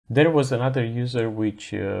There was another user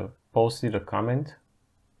which posted a comment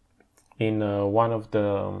in one of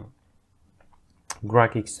the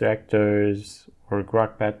Grok extractors or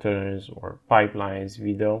Grok patterns or pipelines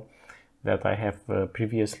video that I have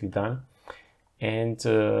previously done, and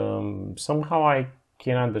somehow I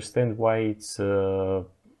can understand why it's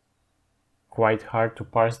quite hard to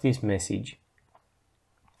parse this message.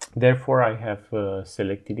 Therefore, I have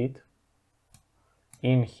selected it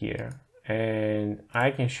in here, and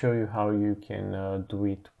I can show you how you can do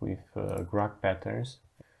it with Grok patterns.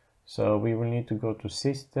 So we will need to go to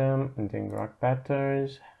System and then Grok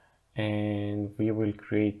Patterns, and we will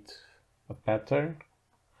create a pattern.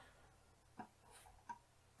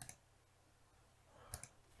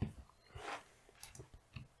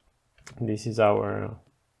 This is our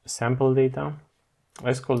sample data.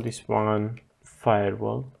 Let's call this one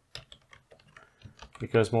firewall,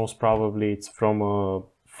 because most probably it's from a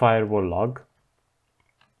firewall log.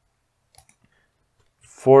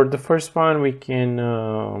 For the first one, we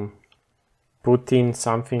can put in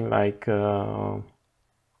something like, I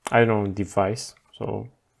don't know, device. So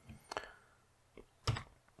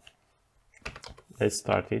let's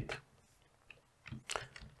start it.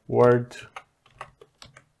 Word,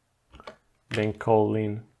 then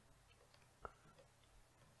colon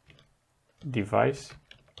device,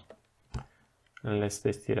 and let's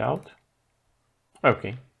test it out.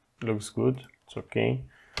 Okay, looks good, it's okay.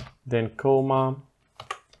 Then comma,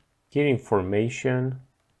 here information,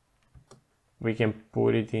 we can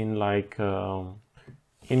put it in like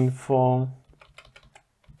info,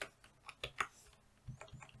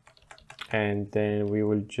 and then we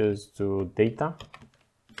will just do data,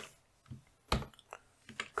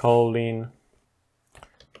 colon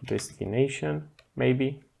destination,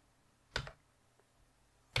 maybe.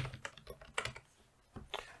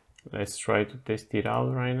 Let's try to test it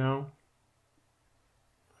out right now.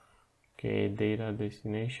 Okay, data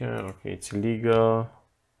destination. Okay, it's legal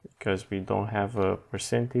because we don't have a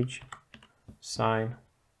percentage sign.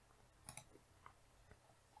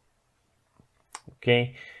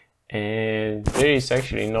 Okay, and there is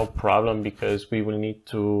actually no problem because we will need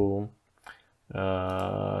to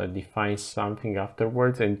define something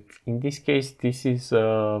afterwards, and in this case this is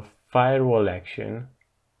a firewall action,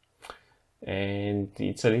 and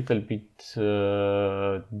it's a little bit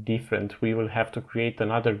different. We will have to create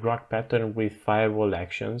another Grok pattern with firewall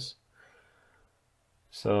actions.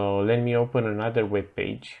 So let me open another web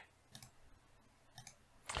page,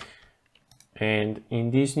 and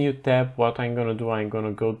in this new tab what I'm gonna do, I'm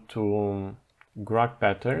gonna go to Grok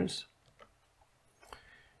patterns,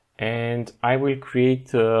 and I will create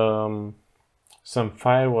some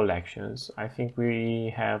firewall actions. I think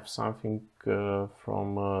we have something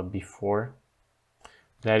from before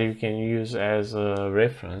that you can use as a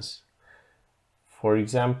reference. For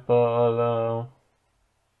example,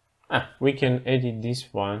 we can edit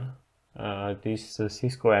this one, this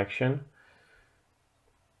Cisco action,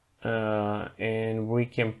 and we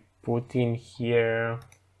can put in here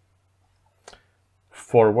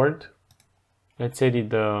forward. Let's edit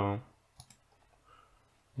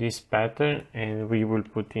this pattern, and we will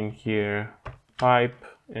put in here pipe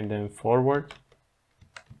and then forward.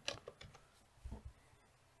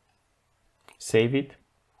 Save it,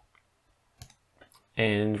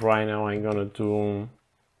 and right now I'm gonna do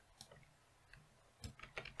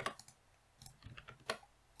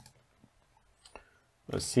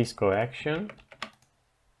a Cisco action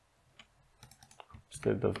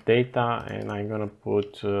instead of data, and I'm gonna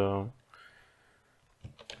put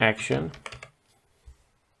action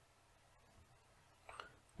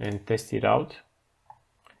and test it out.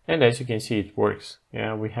 And as you can see, it works.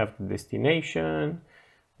 Yeah, we have the destination,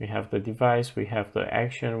 we have the device, we have the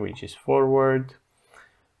action, which is forward,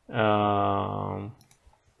 and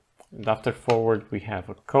after forward we have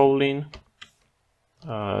a colon.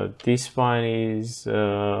 This one is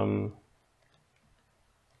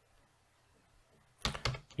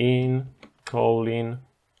in colon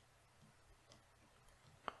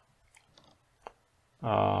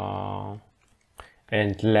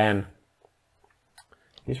and LAN.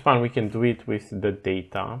 This one we can do it with the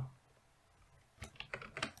data.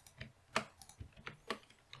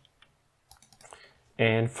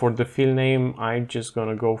 And for the field name, I'm just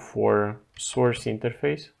gonna go for source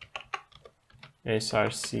interface,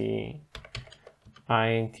 src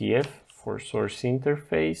intf for source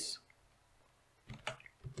interface.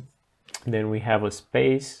 Then we have a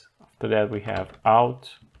space. After that we have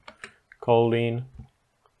out colon,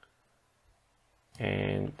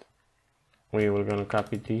 and we were gonna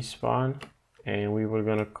copy this one, and we were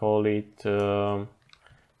gonna call it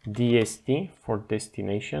DST for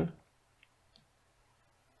destination.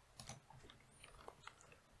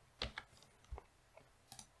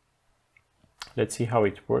 Let's see how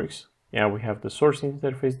it works. Yeah, we have the source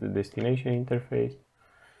interface, the destination interface,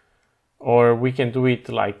 or we can do it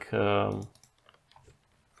like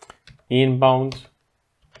inbound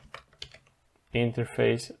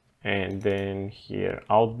interface, and then here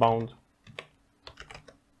outbound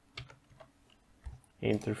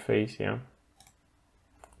interface. Yeah,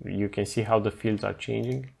 you can see how the fields are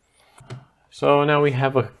changing. So now we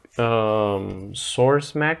have a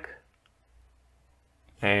source MAC,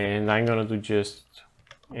 and I'm gonna do just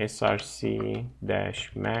src-mac,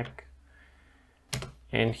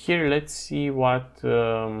 and here let's see what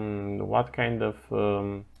kind of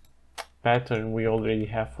pattern we already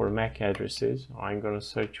have for MAC addresses. I'm gonna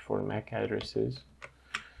search for MAC addresses.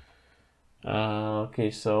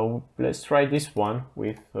 Okay, so let's try this one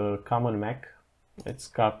with common MAC. Let's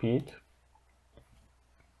copy it.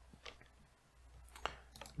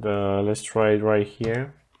 Let's try it right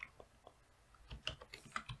here.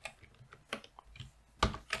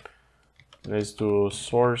 Let's do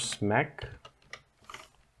source MAC.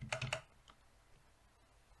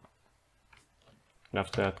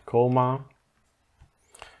 After that, comma.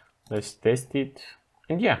 Let's test it.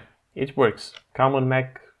 And yeah, it works. Common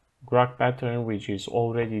MAC Grok pattern, which is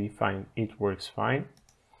already defined, it works fine.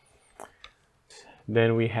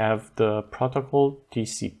 Then we have the protocol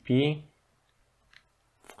TCP.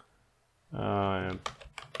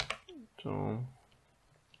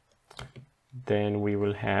 Then we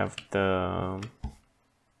will have the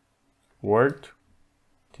word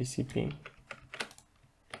TCP.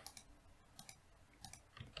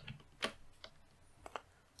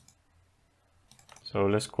 So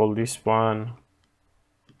let's call this one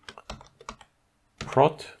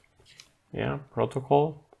protocol,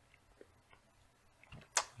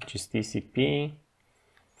 which is TCP.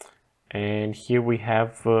 And here we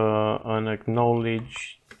have an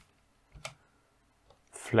acknowledge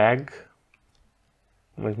flag,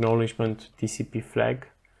 acknowledgement TCP flag.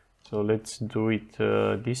 So let's do it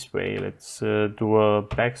this way. Let's do a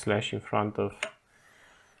backslash in front of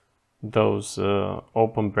those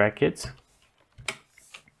open brackets.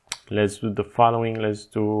 Let's do the following. Let's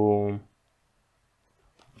do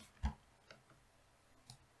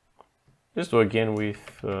again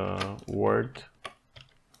with word,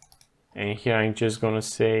 and here I'm just gonna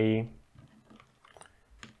say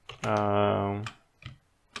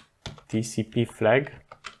TCP flag,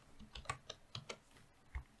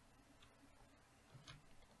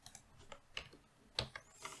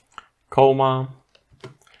 comma.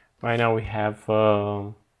 Right now we have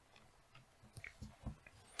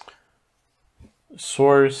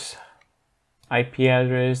source IP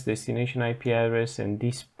address, destination IP address, and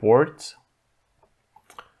these ports.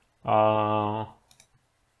 Let's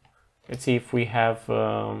see if we have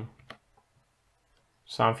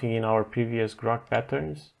something in our previous Grok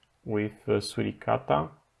patterns with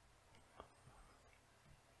suricata.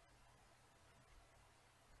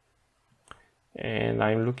 And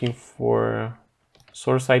I'm looking for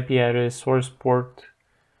source IP address, source port,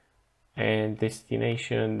 and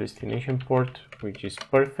destination port, which is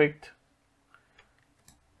perfect.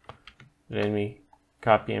 Let me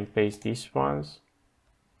copy and paste these ones,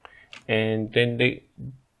 and then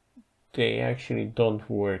they actually don't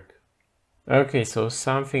work. Okay, so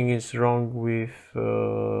something is wrong with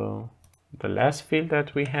the last field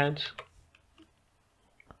that we had,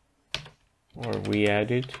 or we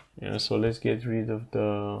added. Yeah, so let's get rid of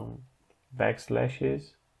the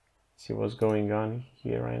backslashes. See what's going on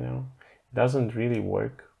here right now. It doesn't really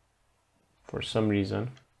work for some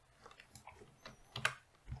reason.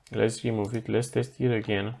 Let's remove it. Let's test it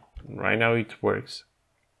again. Right now it works.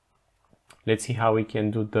 Let's see how we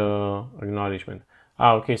can do the acknowledgement.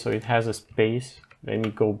 Okay, so it has a space. Let me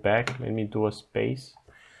go back. Let me do a space.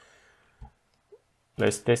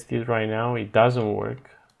 Let's test it right now. It doesn't work.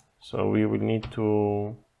 So we will need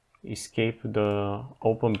to escape the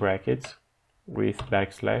open brackets with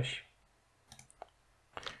backslash.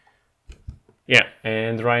 Yeah,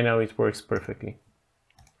 and right now it works perfectly.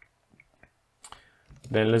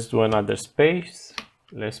 Then let's do another space.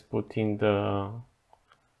 Let's put in the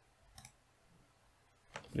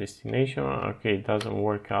destination. Okay, it doesn't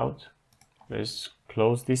work out. Let's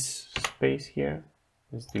close this space here.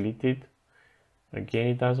 Let's delete it. Again,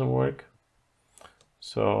 it doesn't work.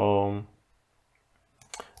 So,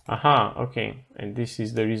 okay. And this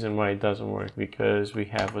is the reason why it doesn't work, because we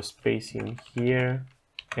have a space in here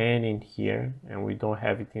and in here, and we don't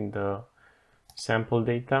have it in the sample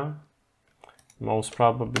data. Most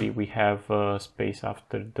probably we have a space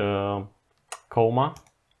after the comma.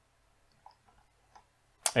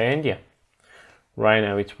 And yeah, right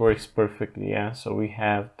now it works perfectly. Yeah, so we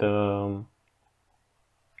have the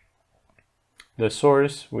the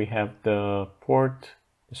source, we have the port,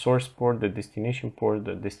 the source port, the destination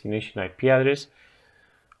IP address.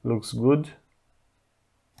 Looks good.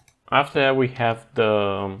 After that, we have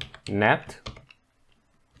the NAT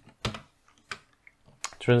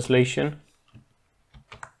translation.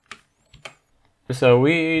 So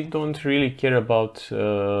we don't really care about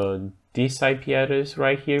this IP address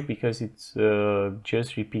right here because it's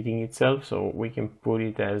just repeating itself. So we can put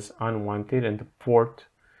it as unwanted and the port,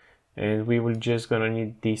 and we will just gonna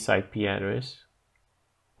need this IP address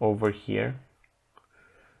over here.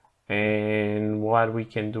 And what we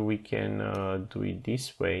can do, we can do it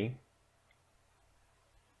this way.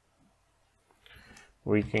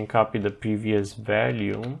 We can copy the previous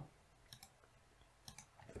value.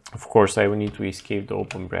 Of course, I will need to escape the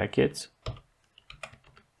open brackets.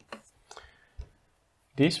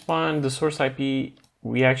 This one, the source IP,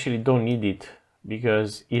 we actually don't need it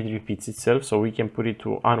because it repeats itself, so we can put it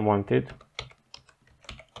to unwanted.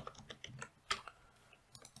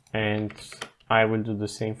 And I will do the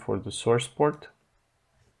same for the source port.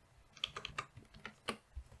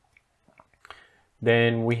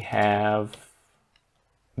 Then we have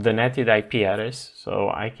the netted IP address, so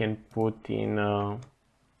I can put in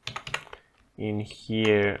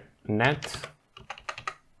here net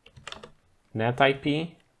IP,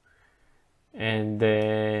 and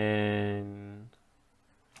then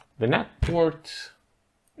the NAT port,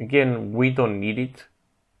 again, we don't need it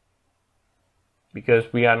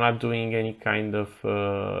because we are not doing any kind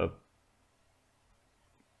of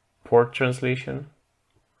port translation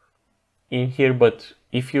in here. But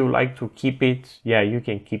if you like to keep it, yeah, you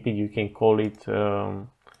can keep it. You can call it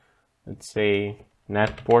let's say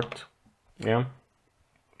NAT port. Yeah.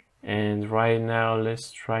 And right now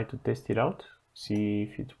let's try to test it out, see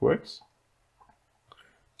if it works.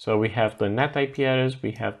 So we have the NAT IP address,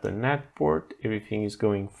 we have the NAT port, everything is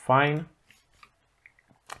going fine.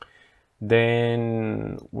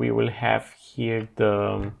 Then we will have here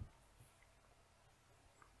the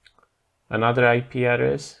another IP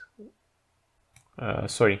address,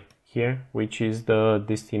 here, which is the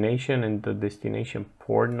destination and the destination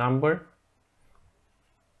port number.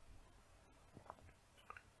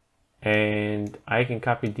 And I can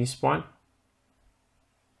copy this one.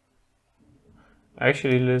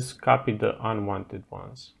 Actually, let's copy the unwanted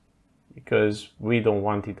ones because we don't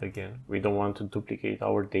want it again. We don't want to duplicate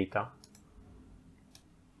our data.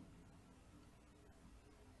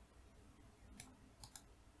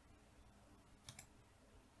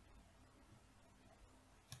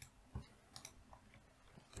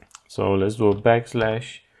 So let's do a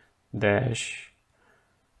backslash dash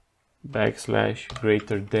backslash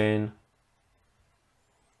greater than,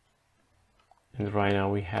 and right now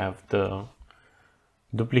we have the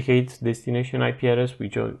duplicate destination IP address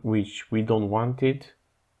which we don't want it,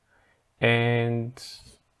 and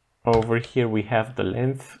over here we have the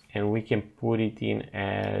length, and we can put it in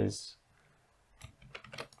as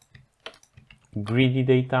greedy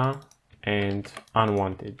data and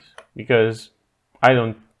unwanted, because I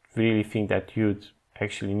don't really think that you'd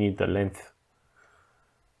actually need the length.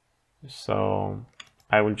 So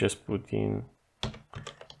I will just put in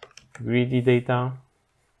greedy data,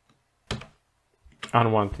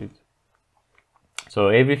 unwanted. So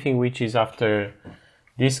everything which is after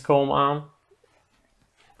this comma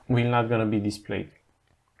will not gonna be displayed.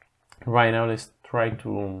 Right now let's try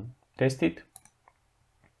to test it.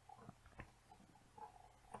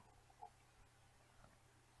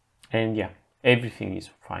 And yeah, everything is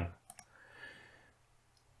fine.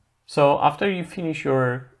 So after you finish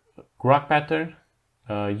your Grok pattern,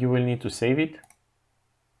 you will need to save it.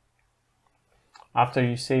 After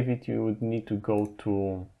you save it, you would need to go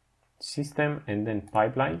to System and then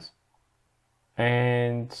Pipelines.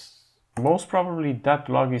 And most probably that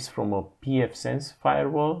log is from a pfSense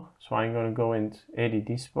firewall. So I'm going to go and edit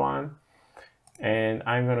this one. And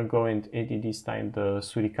I'm going to go and edit this time the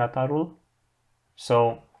Suricata rule.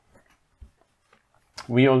 So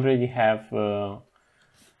we already have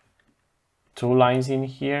 2 lines in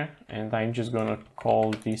here, and I'm just gonna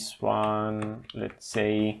call this one, let's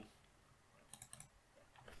say,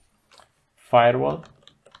 firewall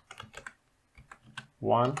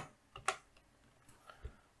 1,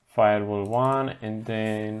 firewall 1, and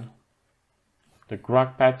then the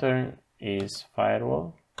Grok pattern is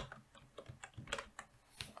firewall.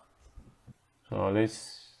 So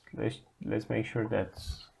let's make sure that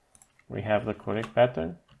we have the correct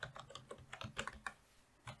pattern.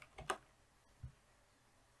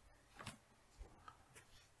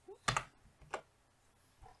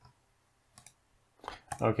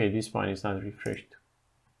 Okay, this one is not refreshed.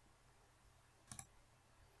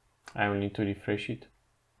 I will need to refresh it.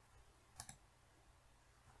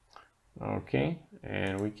 Okay,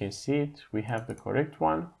 and we can see it, we have the correct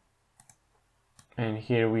one. And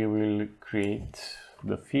here we will create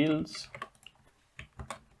the fields.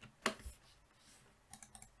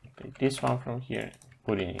 Take this one from here,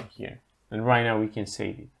 put it in here. And right now we can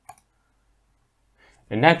save it.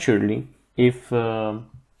 And naturally, if the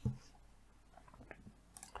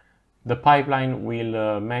pipeline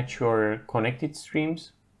will match your connected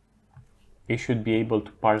streams, it should be able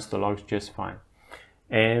to parse the logs just fine.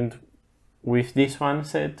 And with this one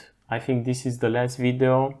said, I think this is the last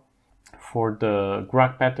video for the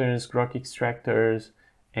Grok patterns, Grok extractors,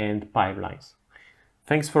 and pipelines.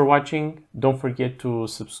 Thanks for watching. Don't forget to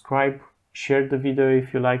subscribe, share the video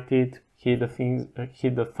if you liked it, hit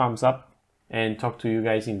the thumbs up, and talk to you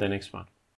guys in the next one.